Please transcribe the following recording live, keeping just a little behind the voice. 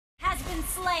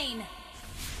been slain.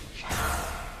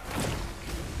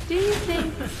 Do you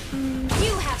think?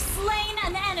 You have slain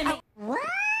an enemy.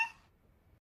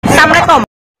 Assalamualaikum.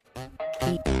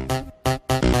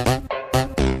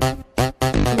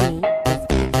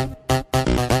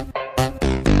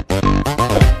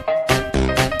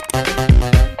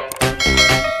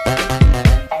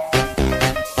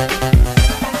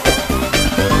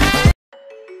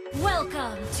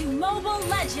 Welcome to Mobile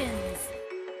Legends.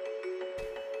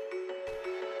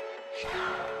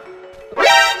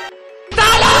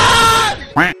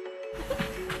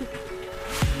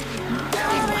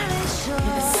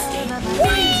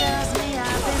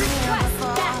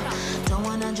 Don't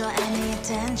wanna draw any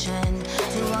attention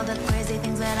to all the crazy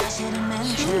things that I shouldn't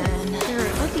mention. There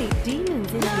are ugly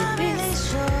demons in the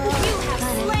abyss. You have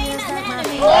slain an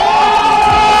enemy.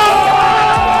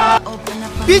 Open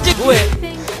up my Biji gue.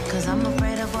 cause I'm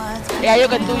afraid of what's Ayo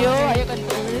kentu yo, ayo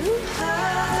kentu.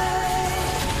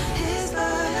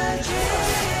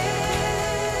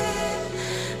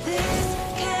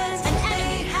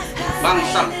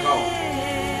 Bangsat kau.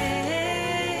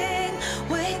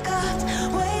 Wake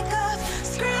up,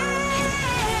 scream.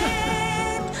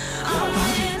 I'm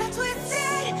in a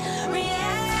twisted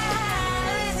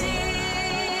reality.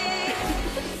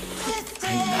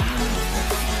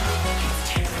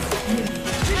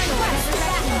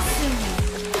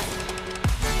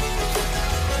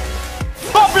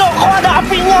 Goblok, kok ada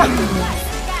apinya?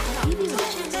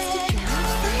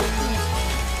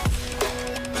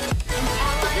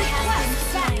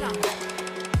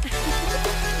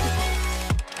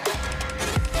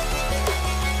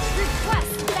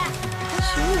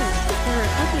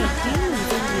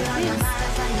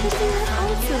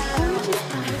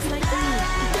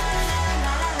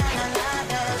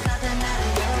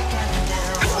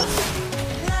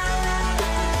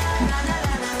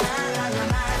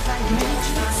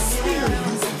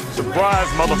 Surprise,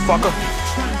 motherfucker!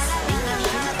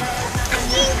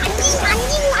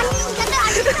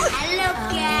 Hello,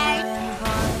 guys.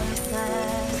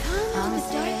 Come to the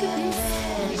dark abyss,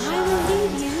 and I will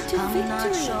lead you to I'm not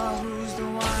victory. sure who's the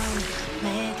one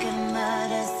making the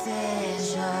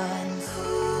decisions.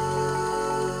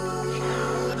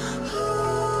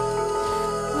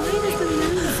 Why does the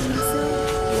moon seem so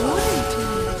warm to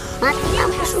me? You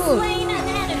have slain an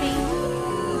enemy.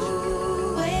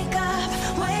 Wake up,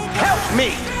 Help me!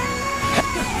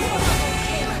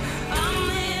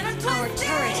 Our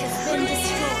turret has been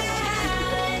destroyed.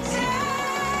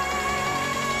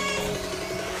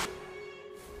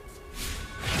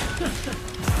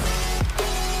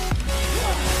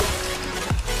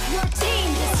 Your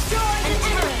team destroyed an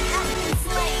enemy has been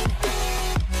slain.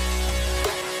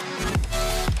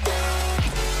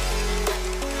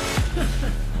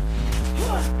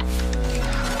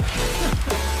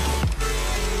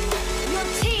 Your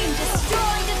team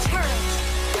destroyed a turret.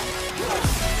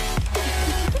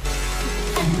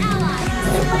 An ally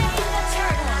has slain the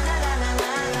turtle.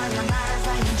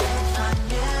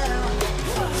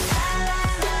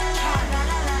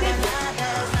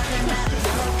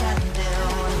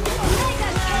 Mega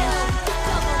kill.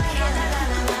 Double kill.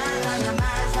 An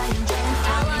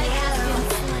ally has been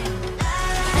slain.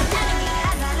 An enemy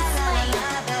has been slain.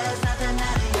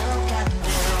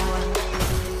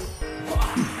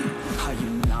 Are you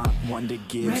not one to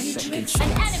give second chances?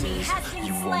 An enemy has been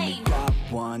You only slain. got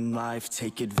one life,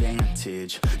 take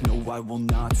advantage. No, I will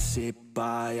not sit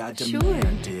by, I Sure,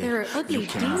 demand it. there are ugly You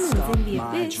can't demons stop in the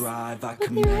my abyss, drive, I but there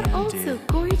command are also it.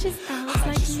 gorgeous owls I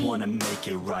like just me. wanna make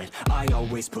it right. I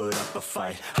always put up a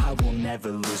fight. I will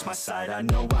never lose my sight. I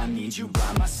know I need you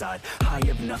by my side. I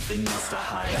have nothing else to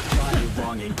hide. I got it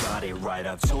wrong and got it right.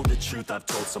 I've told the truth, I've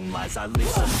told some lies. I live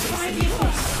some days in the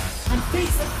I'm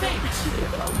face to face.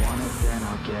 If I want it, then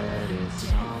I'll get it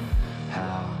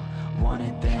somehow. Want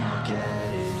it, then I'll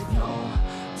get it, no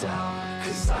doubt.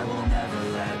 Cause I will never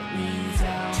let me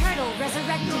down. Turtle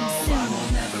resurrecting I soon. will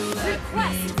never let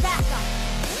Request me backup.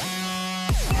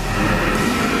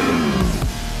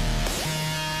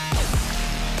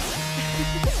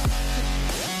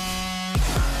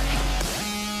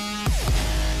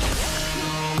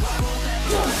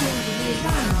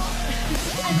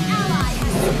 An ally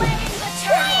has slain the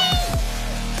turtle.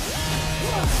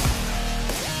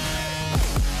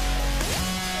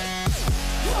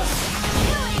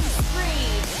 Killing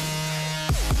spree.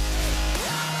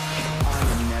 I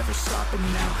am never stopping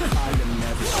now. I am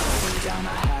never slowing down.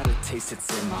 I had a taste,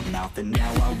 it's in my mouth, and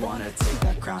now I wanna take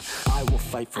that crown. I will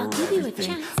fight for I'll give you a everything.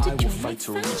 chance to I will join fight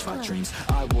to my reach fan my club. dreams.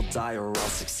 I will die or I'll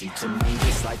succeed. To me,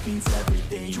 this life means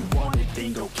everything. You want a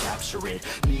thing, go capture it.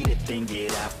 Need a thing,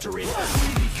 get after it.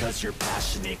 Only because you're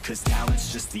passionate, cause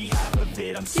talent's just the half of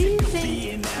it. I'm sick of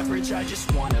being average, I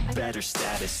just want a better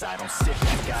status. I don't sit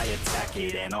that guy, attack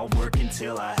it, and I'll work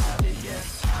until I have it, yeah.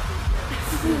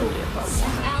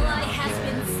 Ally has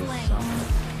been slain.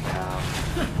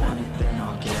 Want it, then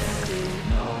I'll get it,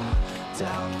 no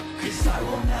doubt. Cause I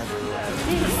will never let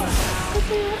But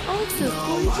they are also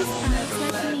gorgeous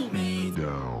owls like me. me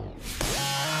down.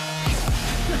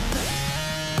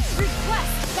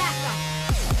 Request backup.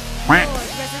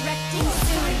 Lord resurrecting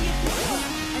soon.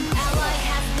 An ally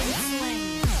has been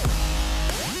slain.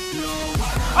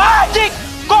 Anjing!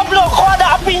 Goblok, kok ada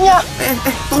apinya?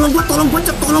 Tolong gue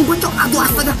cok. Aduh,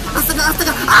 astaga.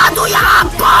 Aduh, ya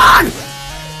ampun.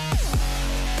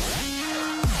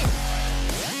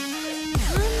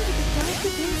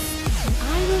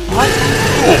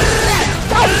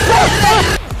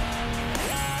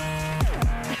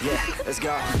 Yeah, let's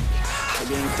go. I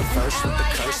ain't the first with the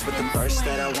curse, with the burst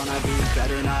that I wanna be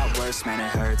better, not worse, man, it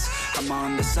hurts. I'm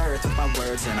on this earth with my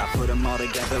words, and I put them all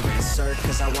together, insert,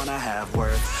 cause I wanna have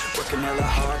worth. Working hella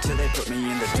hard till they put me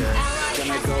in the dirt.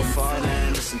 Gonna go far,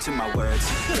 man, listen to my words.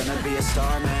 Gonna be a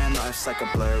star, man, life's like a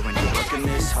blur. When you're working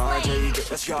this hard, yeah, you get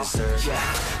what you deserve. Yeah,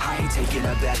 I ain't taking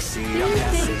a backseat, I'm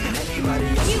passing anybody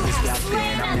else who is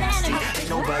yapping. I'm nasty, ain't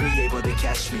nobody able to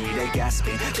catch me. They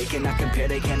gasping, they cannot compare,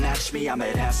 they can't match me. I'm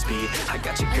at half speed, I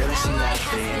got your girl and she laughing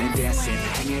and dancing,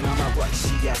 hanging on my butt,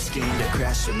 she asking to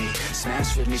crash with me,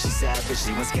 smash with me, she savage,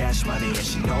 she wants cash money, and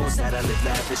she knows that I live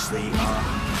lavishly.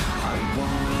 I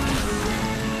wanna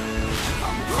live,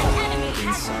 I'm cold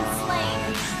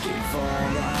inside, give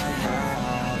all I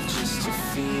have just to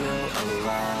feel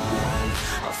alive.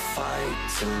 I fight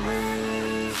to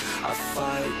live, I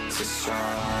fight to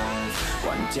strive,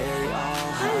 one day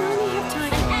I'll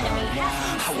have.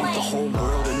 I want the whole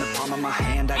world in the palm of my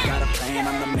hand. I got a plan,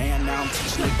 I'm the man. Now I'm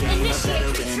teaching the game.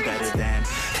 I'm better than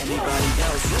anybody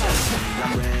else. Just me,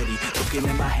 I'm ready. Looking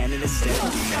in my hand and it's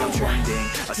steady. Now I'm trending,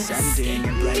 ascending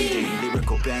and blending,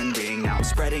 lyrical bending. Now I'm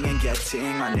spreading and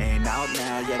getting my name out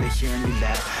now. Yeah, they're hearing me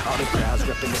laugh. All the crowds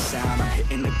repping the sound. I'm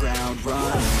hitting the ground,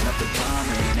 running up and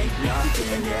coming. Ain't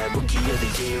nothing, yeah. Rookie of the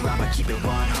year, I'ma keep it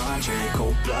 100.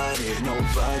 Cold-blooded, no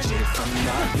budget, from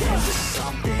nothing to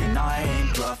something. I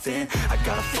ain't bluffing. I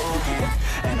got a full hand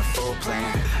and a full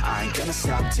plan. I ain't gonna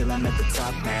stop till I'm at the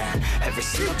top, man. Every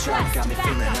single track got me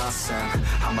feeling awesome.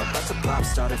 I'm about to pop,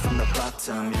 started from the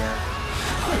bottom, yeah.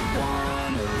 I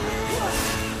wanna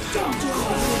live, I'm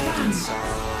cold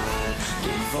inside.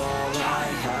 Give all I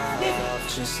have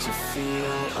just to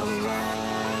feel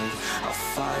alive. I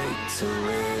fight to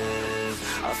live,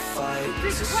 I fight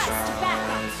to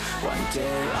strive. One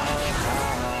day I'll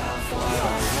have what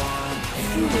I want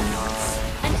in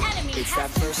life. An enemy It's has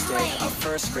that been first day slain. of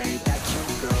first grade, that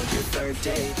cute girl, your third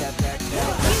day, that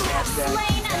backpack, You have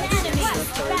slain an enemy. the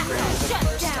third grade, the Shut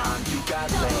first down. time you got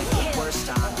Double laid, the kill. worst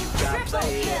time you got Triple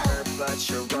played. It kill. hurt, but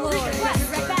you're Lord, okay.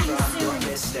 resurrect Learn back from your soon.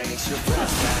 mistakes. You're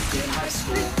fresh back in high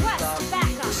school. Request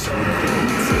backup. So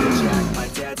cool, Jack, my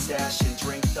dad's dash and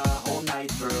drink the whole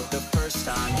night through. The first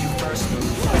time you first moved,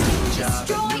 new job,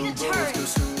 Destroy new the turret. rules, new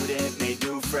student, made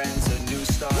new friends, a new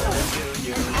start, a new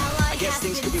you. Ally I guess has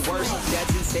things been could be worse. slain.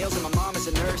 Dad's in sales and my mom is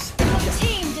a nurse.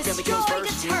 Team Family destroy goes the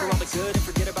first, remember all the turret. good and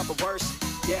forget about the worst.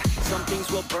 Yeah, some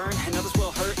things will burn and others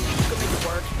will hurt. You can make it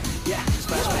work. Yeah, just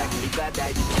flashback and be glad that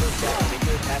you can look back and make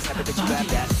good past habit that you have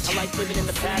that. I like living in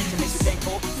the past, it makes me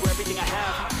thankful for everything I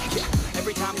have. Yeah,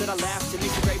 every time that I laugh, it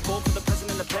makes me grateful for the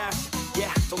present and the past. Yeah,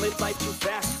 don't live life too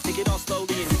fast, take it all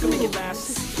slowly and you can make it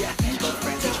last. Yeah, you love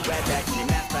friends that you had back in your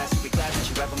math class, be glad that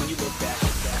you have them when you look back.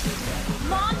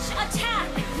 Launch attack.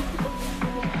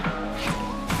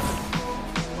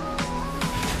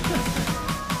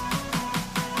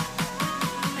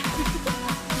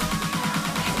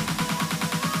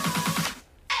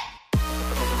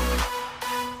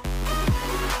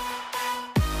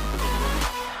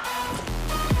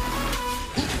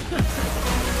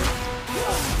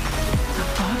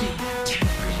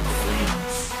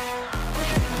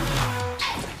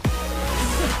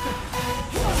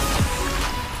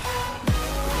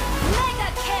 Mega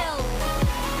kill.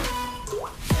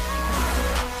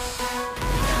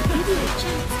 Give you a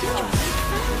chance to join my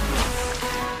fan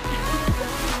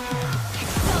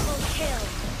Double kill.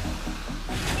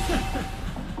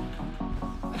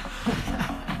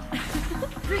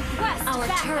 Request Our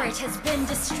backup. Turret has been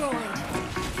destroyed.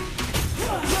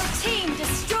 Your team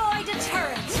destroyed a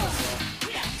turret.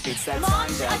 It's that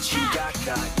Launch time that you attack.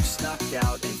 got, you snuck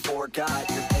out and forgot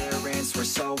your parents. parents were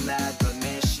so mad, but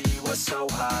man, she was so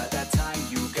hot. That time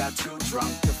you got too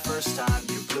drunk, the first time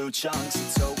you blew chunks.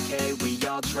 It's okay, we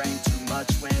all drank too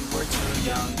much when we're too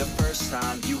young. The first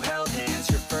time you held hands,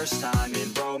 your first time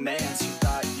in romance. You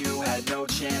thought you had no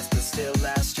chance, but still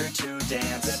asked her to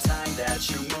dance. The time that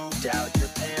you moved out, your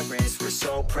parents were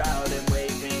so proud, and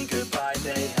waving goodbye,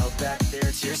 they held back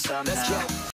their tears somehow.